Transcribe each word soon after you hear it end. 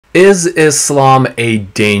Is Islam a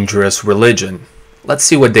dangerous religion? Let's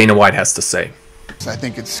see what Dana White has to say. I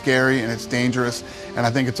think it's scary and it's dangerous, and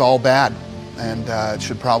I think it's all bad, and it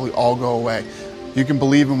should probably all go away. You can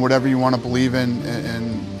believe in whatever you want to believe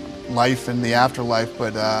in life and the afterlife,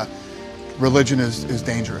 but religion is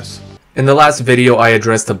dangerous. In the last video, I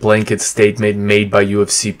addressed a blanket statement made by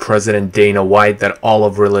UFC President Dana White that all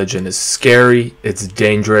of religion is scary, it's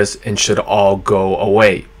dangerous, and should all go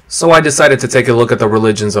away. So I decided to take a look at the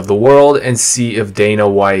religions of the world and see if Dana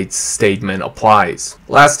White's statement applies.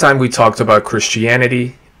 Last time we talked about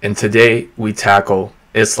Christianity, and today we tackle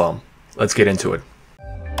Islam. Let's get into it.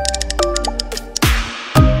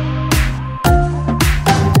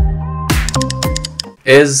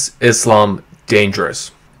 Is Islam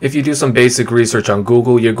dangerous? If you do some basic research on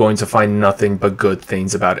Google, you're going to find nothing but good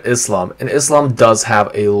things about Islam. And Islam does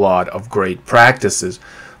have a lot of great practices.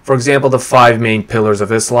 For example, the 5 main pillars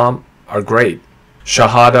of Islam are great.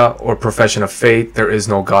 Shahada, or profession of faith, there is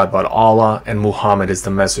no God but Allah, and Muhammad is the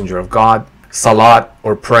messenger of God. Salat,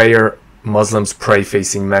 or prayer, Muslims pray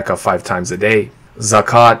facing Mecca 5 times a day.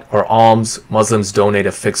 Zakat, or alms, Muslims donate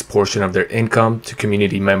a fixed portion of their income to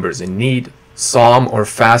community members in need. Psalm, or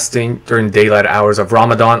fasting, during daylight hours of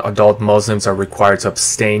Ramadan, adult Muslims are required to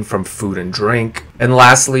abstain from food and drink. And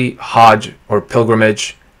lastly, Hajj, or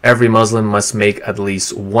pilgrimage. Every Muslim must make at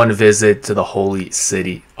least one visit to the holy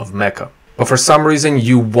city of Mecca. But for some reason,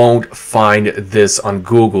 you won't find this on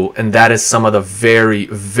Google, and that is some of the very,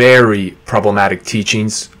 very problematic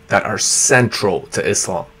teachings that are central to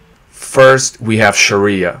Islam. First, we have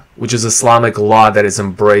Sharia, which is Islamic law that is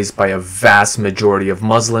embraced by a vast majority of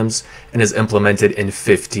Muslims and is implemented in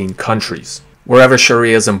 15 countries. Wherever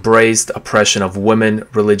Sharia is embraced, oppression of women,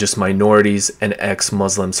 religious minorities, and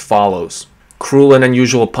ex-Muslims follows. Cruel and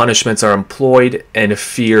unusual punishments are employed, and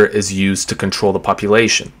fear is used to control the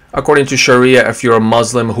population. According to Sharia, if you're a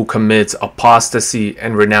Muslim who commits apostasy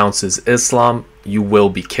and renounces Islam, you will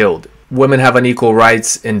be killed. Women have unequal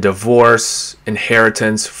rights in divorce,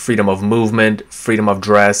 inheritance, freedom of movement, freedom of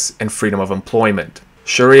dress, and freedom of employment.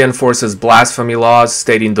 Sharia enforces blasphemy laws,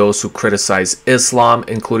 stating those who criticize Islam,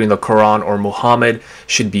 including the Quran or Muhammad,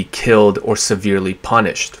 should be killed or severely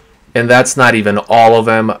punished. And that's not even all of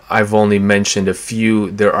them. I've only mentioned a few.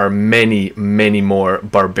 There are many, many more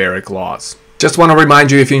barbaric laws. Just want to remind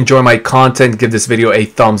you, if you enjoy my content, give this video a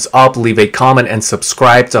thumbs up, leave a comment, and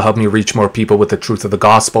subscribe to help me reach more people with the truth of the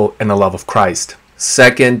gospel and the love of Christ.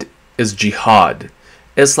 Second is jihad.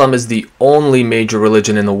 Islam is the only major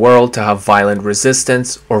religion in the world to have violent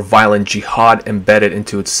resistance or violent jihad embedded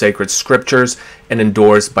into its sacred scriptures and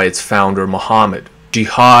endorsed by its founder, Muhammad.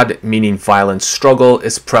 Jihad, meaning violent struggle,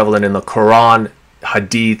 is prevalent in the Quran,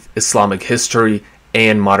 Hadith, Islamic history,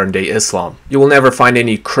 and modern-day Islam. You will never find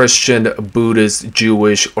any Christian, Buddhist,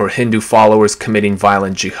 Jewish, or Hindu followers committing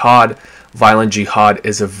violent jihad. Violent jihad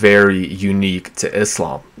is very unique to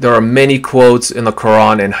Islam. There are many quotes in the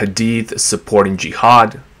Quran and Hadith supporting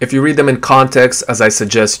jihad. If you read them in context, as I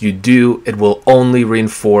suggest you do, it will only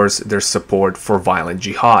reinforce their support for violent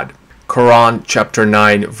jihad. Quran chapter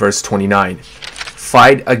 9 verse 29.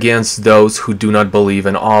 Fight against those who do not believe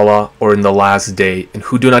in Allah or in the last day, and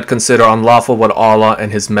who do not consider unlawful what Allah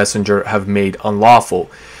and His Messenger have made unlawful,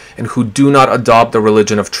 and who do not adopt the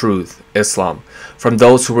religion of truth, Islam. From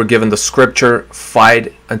those who were given the scripture,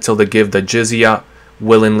 fight until they give the jizya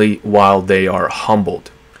willingly while they are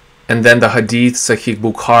humbled. And then the Hadith, Sahih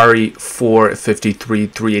Bukhari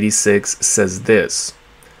 453-386 says this: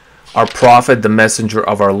 Our Prophet, the Messenger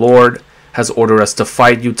of our Lord, has ordered us to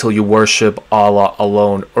fight you till you worship Allah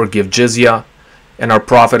alone or give jizya. And our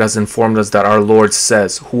Prophet has informed us that our Lord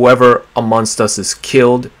says, whoever amongst us is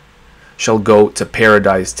killed shall go to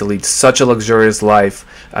paradise to lead such a luxurious life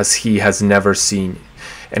as he has never seen.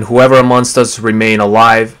 And whoever amongst us remain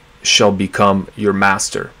alive shall become your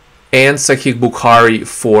master. And Sahih Bukhari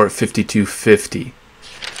 452-50.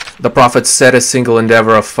 The Prophet said a single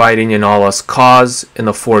endeavor of fighting in Allah's cause in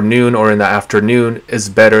the forenoon or in the afternoon is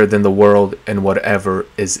better than the world and whatever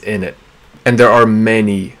is in it. And there are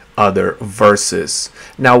many other verses.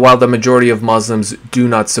 Now, while the majority of Muslims do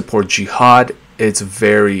not support jihad, it's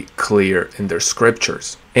very clear in their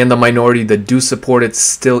scriptures. And the minority that do support it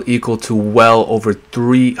still equal to well over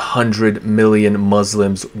 300 million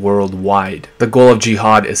Muslims worldwide. The goal of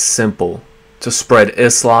jihad is simple: to spread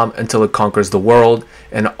Islam until it conquers the world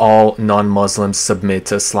and all non-Muslims submit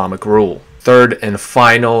to Islamic rule. Third and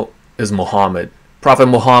final is Muhammad. Prophet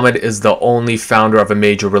Muhammad is the only founder of a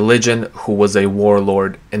major religion who was a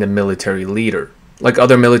warlord and a military leader. Like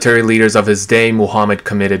other military leaders of his day, Muhammad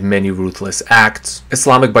committed many ruthless acts.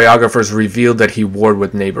 Islamic biographers revealed that he warred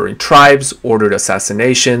with neighboring tribes, ordered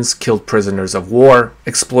assassinations, killed prisoners of war,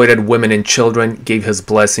 exploited women and children, gave his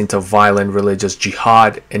blessing to violent religious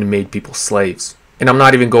jihad, and made people slaves. And I'm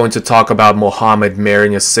not even going to talk about Muhammad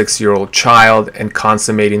marrying a 6-year-old child and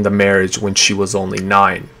consummating the marriage when she was only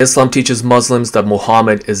 9. Islam teaches Muslims that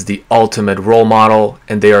Muhammad is the ultimate role model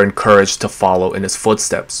and they are encouraged to follow in his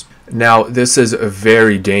footsteps. Now, this is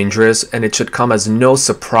very dangerous, and it should come as no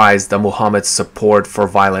surprise that Muhammad's support for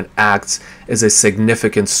violent acts is a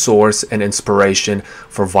significant source and inspiration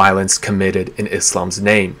for violence committed in Islam's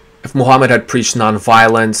name. If Muhammad had preached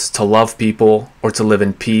non-violence, to love people, or to live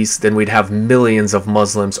in peace, then we'd have millions of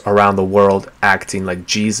Muslims around the world acting like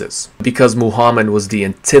Jesus. Because Muhammad was the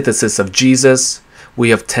antithesis of Jesus,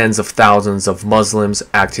 we have tens of thousands of Muslims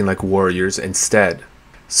acting like warriors instead.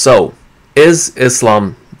 So, is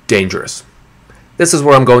Islam dangerous? This is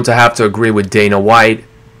where I'm going to have to agree with Dana White.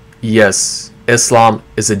 Yes, Islam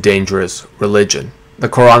is a dangerous religion. The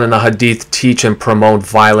Quran and the Hadith teach and promote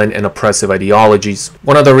violent and oppressive ideologies.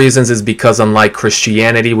 One of the reasons is because unlike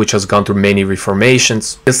Christianity, which has gone through many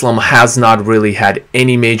reformations, Islam has not really had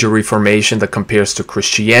any major reformation that compares to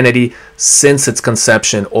Christianity since its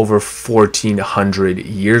conception over 1400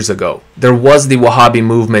 years ago. There was the Wahhabi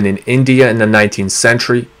movement in India in the 19th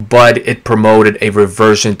century, but it promoted a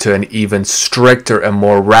reversion to an even stricter and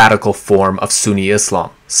more radical form of Sunni Islam.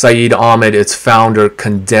 Sayyid Ahmed, its founder,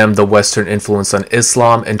 condemned the Western influence on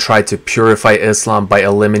Islam and tried to purify Islam by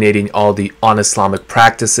eliminating all the un-Islamic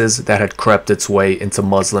practices that had crept its way into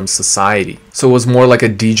Muslim society. So it was more like a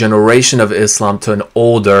degeneration of Islam to an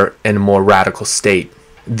older and more radical state.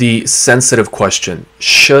 The sensitive question,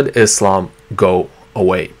 should Islam go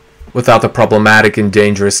away? Without the problematic and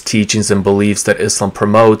dangerous teachings and beliefs that Islam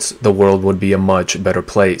promotes, the world would be a much better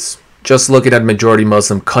place. Just looking at majority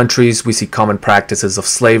Muslim countries, we see common practices of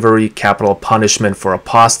slavery, capital punishment for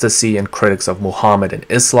apostasy and critics of Muhammad and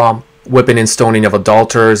Islam, whipping and stoning of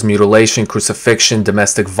adulterers, mutilation, crucifixion,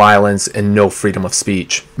 domestic violence, and no freedom of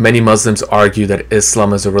speech. Many Muslims argue that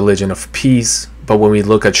Islam is a religion of peace, but when we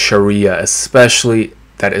look at Sharia especially,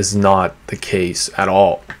 that is not the case at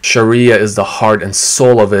all. Sharia is the heart and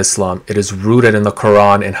soul of Islam. It is rooted in the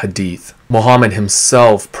Quran and Hadith. Muhammad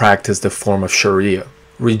himself practiced a form of Sharia.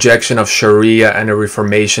 Rejection of Sharia and a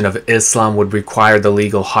reformation of Islam would require the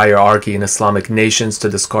legal hierarchy in Islamic nations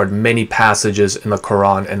to discard many passages in the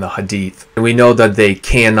Quran and the Hadith. And we know that they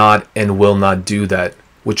cannot and will not do that,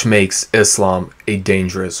 which makes Islam a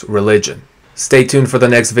dangerous religion. Stay tuned for the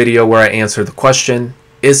next video where I answer the question,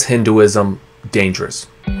 is Hinduism dangerous?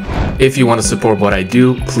 If you want to support what I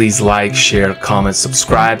do, please like, share, comment,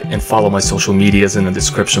 subscribe, and follow my social medias in the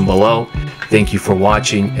description below. Thank you for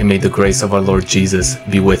watching, and may the grace of our Lord Jesus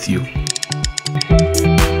be with you.